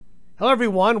Hello,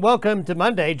 everyone. Welcome to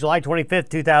Monday, July 25th,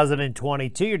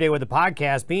 2022. Your day with the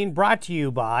podcast being brought to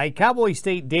you by Cowboy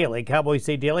State Daily. Cowboy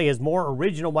State Daily has more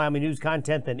original Wyoming news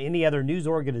content than any other news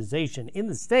organization in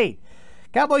the state.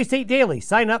 Cowboy State Daily.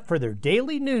 Sign up for their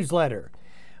daily newsletter.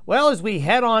 Well, as we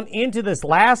head on into this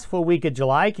last full week of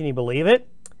July, can you believe it?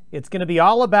 It's going to be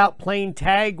all about playing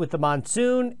tag with the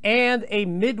monsoon and a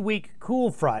midweek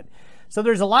cool front. So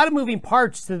there's a lot of moving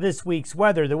parts to this week's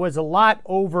weather. There was a lot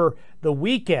over the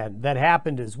weekend that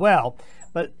happened as well.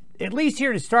 But at least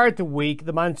here to start the week,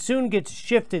 the monsoon gets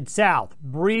shifted south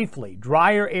briefly.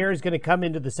 Drier air is going to come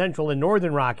into the central and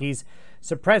northern Rockies,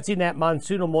 suppressing that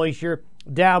monsoonal moisture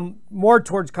down more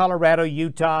towards Colorado,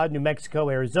 Utah, New Mexico,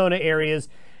 Arizona areas.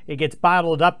 It gets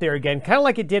bottled up there again, kind of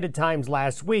like it did at times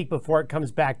last week before it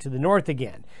comes back to the north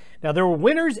again. Now, there were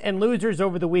winners and losers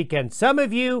over the weekend. Some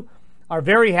of you are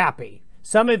very happy.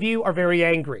 Some of you are very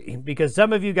angry because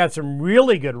some of you got some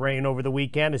really good rain over the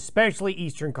weekend, especially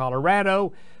eastern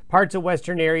Colorado, parts of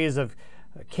western areas of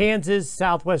Kansas,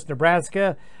 southwest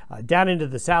Nebraska, down into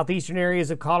the southeastern areas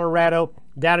of Colorado,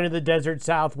 down into the desert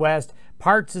southwest,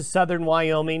 parts of southern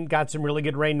Wyoming, got some really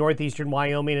good rain, northeastern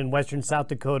Wyoming and western South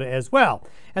Dakota as well.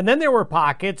 And then there were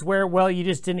pockets where, well, you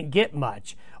just didn't get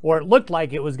much, or it looked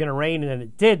like it was going to rain and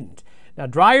it didn't. Now,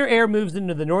 drier air moves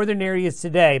into the northern areas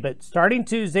today, but starting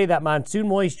Tuesday, that monsoon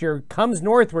moisture comes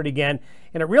northward again,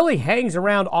 and it really hangs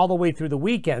around all the way through the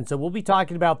weekend. So we'll be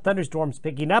talking about thunderstorms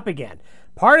picking up again.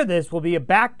 Part of this will be a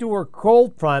backdoor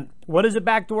cold front. What is a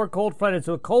backdoor cold front? It's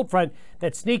a cold front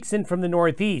that sneaks in from the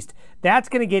northeast. That's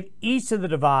going to get east of the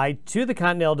divide to the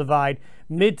Continental Divide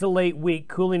mid to late week,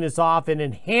 cooling us off and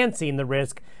enhancing the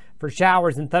risk for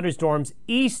showers and thunderstorms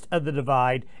east of the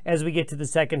divide as we get to the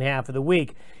second half of the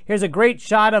week. Here's a great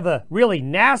shot of a really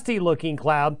nasty looking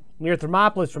cloud near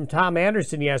Thermopolis from Tom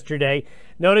Anderson yesterday.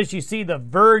 Notice you see the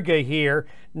Virga here.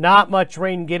 Not much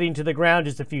rain getting to the ground,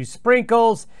 just a few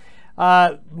sprinkles.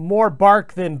 More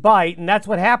bark than bite, and that's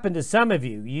what happened to some of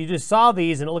you. You just saw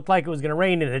these and it looked like it was going to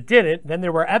rain and it didn't. Then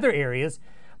there were other areas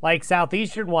like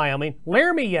southeastern Wyoming.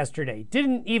 Laramie yesterday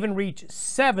didn't even reach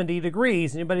 70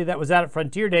 degrees. Anybody that was out at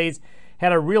Frontier Days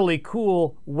had a really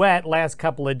cool, wet last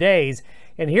couple of days.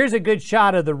 And here's a good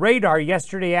shot of the radar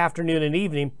yesterday afternoon and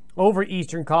evening over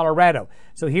eastern Colorado.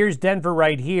 So here's Denver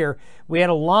right here. We had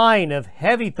a line of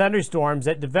heavy thunderstorms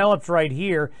that developed right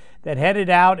here that headed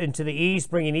out into the east,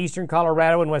 bringing eastern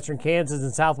Colorado and western Kansas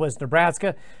and southwest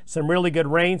Nebraska. Some really good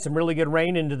rain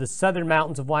into the southern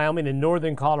mountains of Wyoming and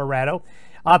northern Colorado,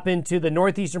 up into the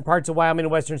northeastern parts of Wyoming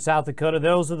and western South Dakota.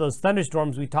 Those are those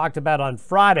thunderstorms we talked about on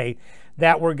Friday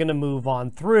that we're going to move on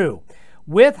through.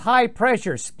 With high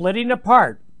pressure splitting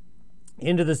apart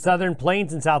into the southern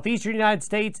plains and southeastern United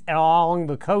States and along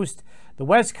the coast, the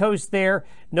west coast there.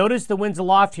 Notice the winds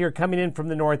aloft here coming in from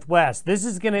the northwest. This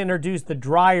is going to introduce the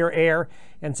drier air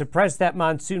and suppress that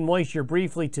monsoon moisture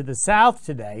briefly to the south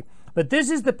today. But this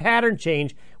is the pattern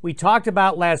change we talked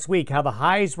about last week, how the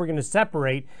highs were going to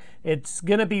separate. It's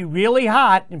going to be really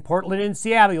hot in Portland and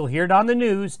Seattle. You'll hear it on the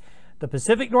news. The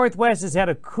Pacific Northwest has had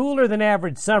a cooler than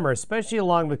average summer, especially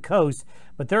along the coast,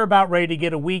 but they're about ready to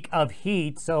get a week of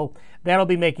heat, so that'll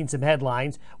be making some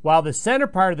headlines, while the center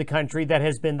part of the country that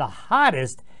has been the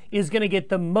hottest is going to get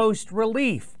the most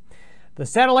relief. The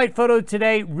satellite photo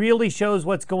today really shows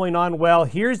what's going on well.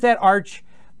 Here's that arch,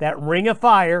 that ring of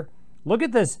fire. Look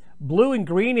at this blue and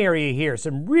green area here.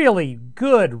 Some really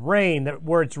good rain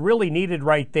where it's really needed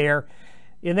right there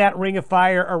in that ring of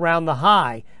fire around the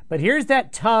high. But here's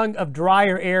that tongue of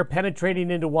drier air penetrating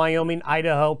into Wyoming,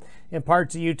 Idaho, and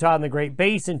parts of Utah and the Great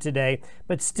Basin today.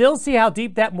 But still see how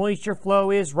deep that moisture flow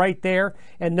is right there.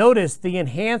 And notice the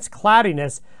enhanced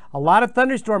cloudiness, a lot of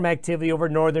thunderstorm activity over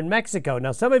northern Mexico.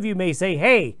 Now, some of you may say,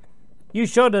 hey, you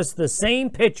showed us the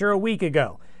same picture a week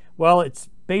ago. Well, it's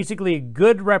basically a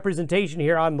good representation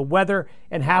here on the weather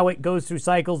and how it goes through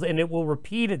cycles, and it will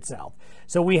repeat itself.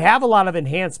 So we have a lot of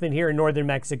enhancement here in northern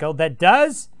Mexico that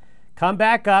does come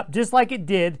back up just like it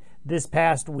did this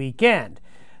past weekend.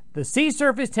 The sea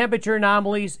surface temperature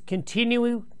anomalies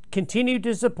continue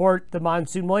to support the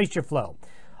monsoon moisture flow.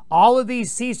 All of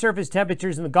these sea surface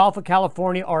temperatures in the Gulf of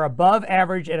California are above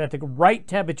average and at the right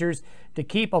temperatures to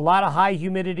keep a lot of high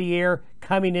humidity air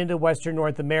coming into western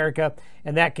North America,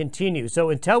 and that continues. So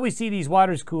until we see these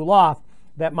waters cool off,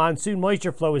 that monsoon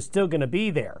moisture flow is still going to be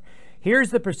there.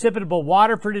 Here's the precipitable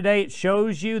water for today. It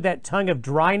shows you that tongue of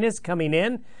dryness coming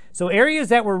in. So areas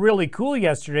that were really cool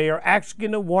yesterday are actually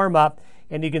going to warm up,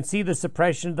 and you can see the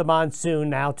suppression of the monsoon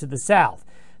now to the south.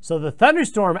 So the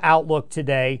thunderstorm outlook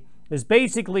today is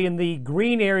basically in the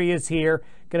green areas here.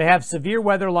 Going to have severe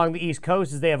weather along the east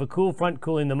coast as they have a cool front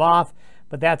cooling them off,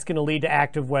 but that's going to lead to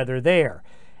active weather there.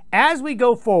 As we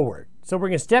go forward, So we're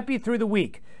going to step you through the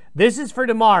week. This is for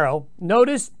tomorrow.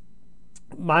 Notice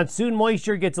monsoon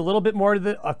moisture gets a little bit more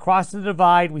across the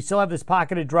divide. We still have this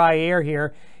pocket of dry air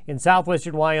here in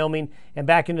southwestern Wyoming and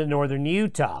back into northern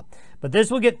Utah. But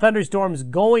this will get thunderstorms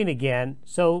going again.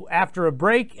 So after a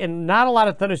break and not a lot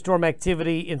of thunderstorm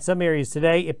activity in some areas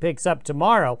today, it picks up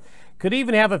tomorrow. Could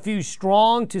even have a few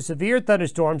strong to severe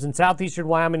thunderstorms in southeastern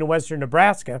Wyoming and western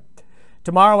Nebraska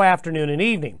tomorrow afternoon and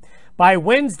evening. By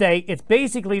Wednesday, it's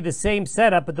basically the same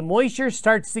setup, but the moisture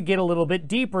starts to get a little bit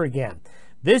deeper again.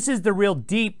 This is the real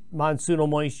deep monsoonal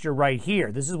moisture right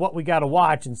here. This is what we got to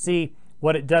watch and see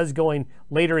what it does going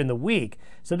later in the week.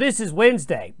 So this is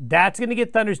Wednesday. That's going to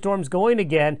get thunderstorms going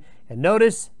again. And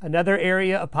notice another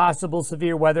area of possible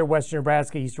severe weather, western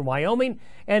Nebraska, eastern Wyoming,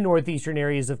 and northeastern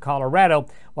areas of Colorado.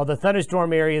 While the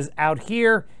thunderstorm areas out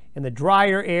here in the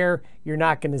drier air, you're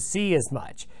not going to see as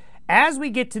much. As we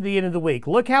get to the end of the week,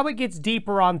 look how it gets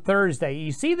deeper on Thursday.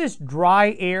 You see this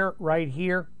dry air right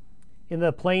here in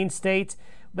the plain states?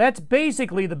 That's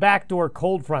basically the backdoor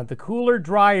cold front. The cooler,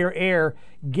 drier air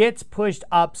gets pushed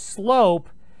up slope,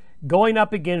 going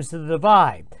up against the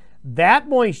divide. That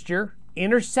moisture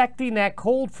intersecting that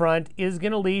cold front is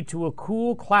going to lead to a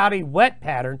cool, cloudy, wet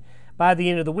pattern by the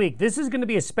end of the week. This is going to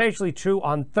be especially true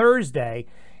on Thursday,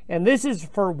 and this is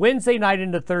for Wednesday night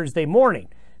into Thursday morning.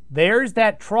 There's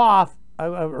that trough,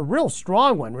 a real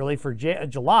strong one really for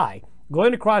July,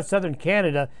 going across southern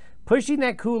Canada, pushing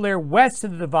that cool air west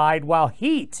of the divide while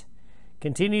heat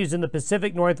continues in the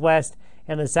Pacific Northwest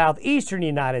and the southeastern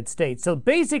United States. So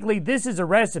basically, this is a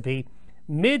recipe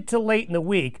mid to late in the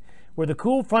week where the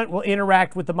cool front will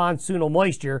interact with the monsoonal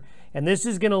moisture, and this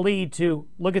is going to lead to,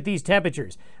 look at these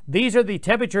temperatures. These are the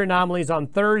temperature anomalies on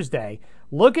Thursday.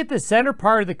 Look at the center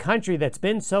part of the country that's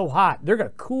been so hot. They're going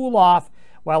to cool off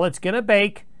while it's going to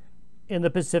bake in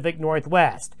the Pacific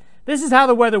Northwest. This is how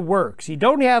the weather works. You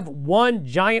don't have one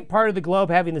giant part of the globe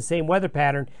having the same weather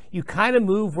pattern. You kind of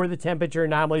move where the temperature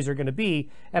anomalies are going to be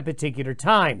at particular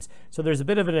times. So there's a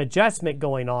bit of an adjustment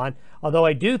going on, although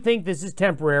I do think this is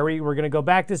temporary. We're going to go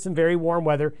back to some very warm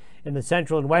weather in the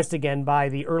central and west again by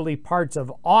the early parts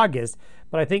of August,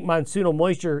 but I think monsoonal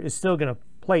moisture is still going to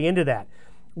play into that.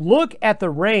 Look at the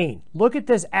rain. Look at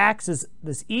this axis,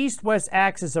 this east-west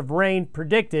axis of rain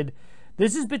predicted.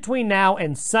 This is between now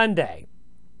and Sunday.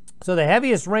 So the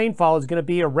heaviest rainfall is going to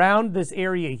be around this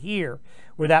area here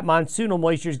where that monsoonal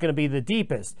moisture is going to be the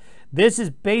deepest. This is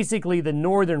basically the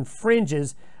northern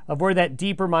fringes of where that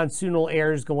deeper monsoonal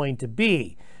air is going to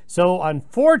be. So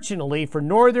unfortunately for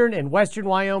northern and western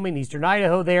Wyoming, eastern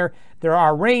Idaho there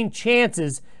are rain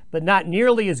chances, but not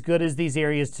nearly as good as these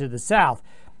areas to the south.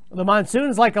 The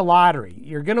monsoon's like a lottery.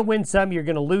 You're going to win some, you're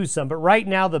going to lose some. But right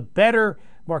now, the better,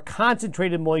 more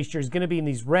concentrated moisture is going to be in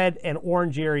these red and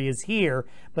orange areas here.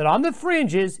 But on the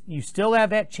fringes, you still have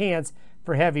that chance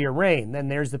for heavier rain. Then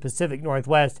there's the Pacific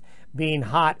Northwest being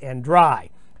hot and dry.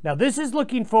 Now, this is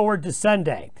looking forward to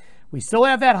Sunday. We still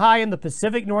have that high in the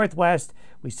Pacific Northwest.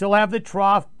 We still have the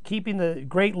trough keeping the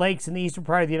Great Lakes in the eastern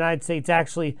part of the United States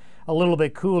actually a little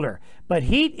bit cooler. But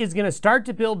heat is going to start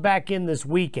to build back in this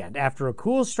weekend. After a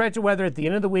cool stretch of weather at the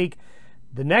end of the week,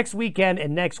 the next weekend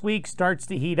and next week starts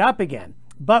to heat up again.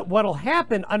 But what will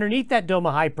happen underneath that dome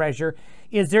of high pressure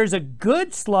is there's a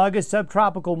good slug of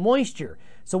subtropical moisture.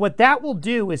 So what that will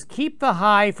do is keep the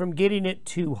high from getting it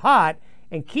too hot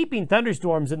and keeping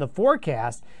thunderstorms in the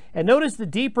forecast. And notice the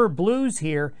deeper blues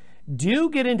here do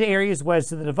get into areas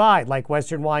west of the divide, like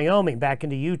western Wyoming, back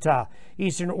into Utah,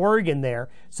 eastern Oregon there.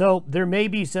 So there may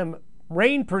be some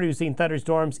rain-producing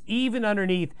thunderstorms even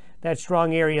underneath that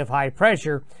strong area of high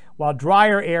pressure, while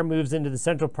drier air moves into the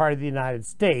central part of the United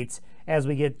States as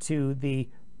we get to the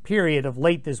period of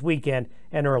late this weekend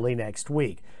and early next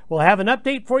week. We'll have an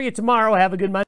update for you tomorrow. Have a good Monday.